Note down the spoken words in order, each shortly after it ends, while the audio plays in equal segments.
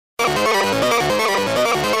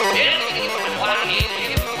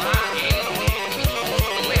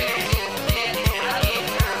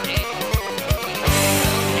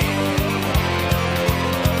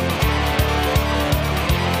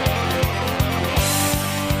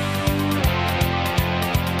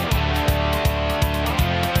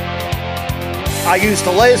I used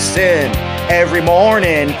to listen every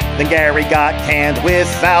morning. Then Gary got canned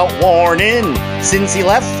without warning. Since he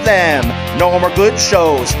left them, no more good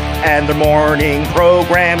shows, and their morning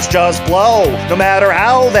programs just blow. No matter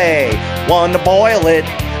how they want to boil it,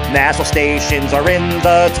 national stations are in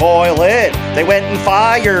the toilet. They went and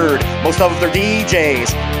fired most of their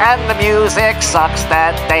DJs, and the music sucks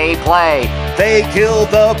that they play. They killed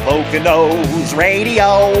the Poconos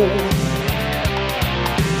radio.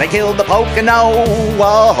 They killed the Pocono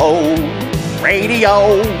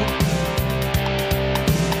radio.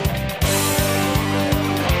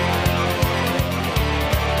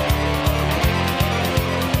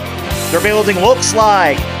 Their building looks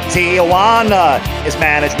like Tijuana. Is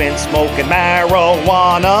management smoking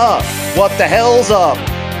marijuana? What the hell's up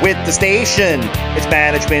with the station? It's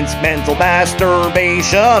management's mental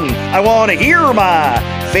masturbation. I want to hear my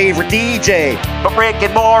favorite DJ, but Rick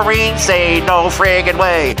and Maureen say no friggin'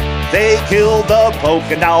 way. They killed the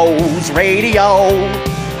Poconos radio.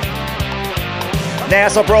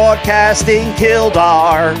 NASA Broadcasting killed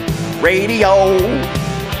our radio.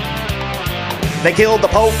 They killed the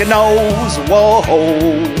Poconos,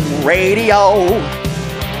 radio.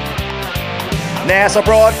 NASA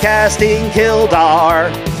Broadcasting killed our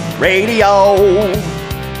radio.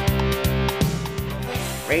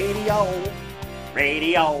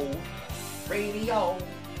 Radio.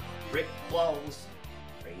 Rick blows.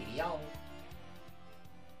 Radio.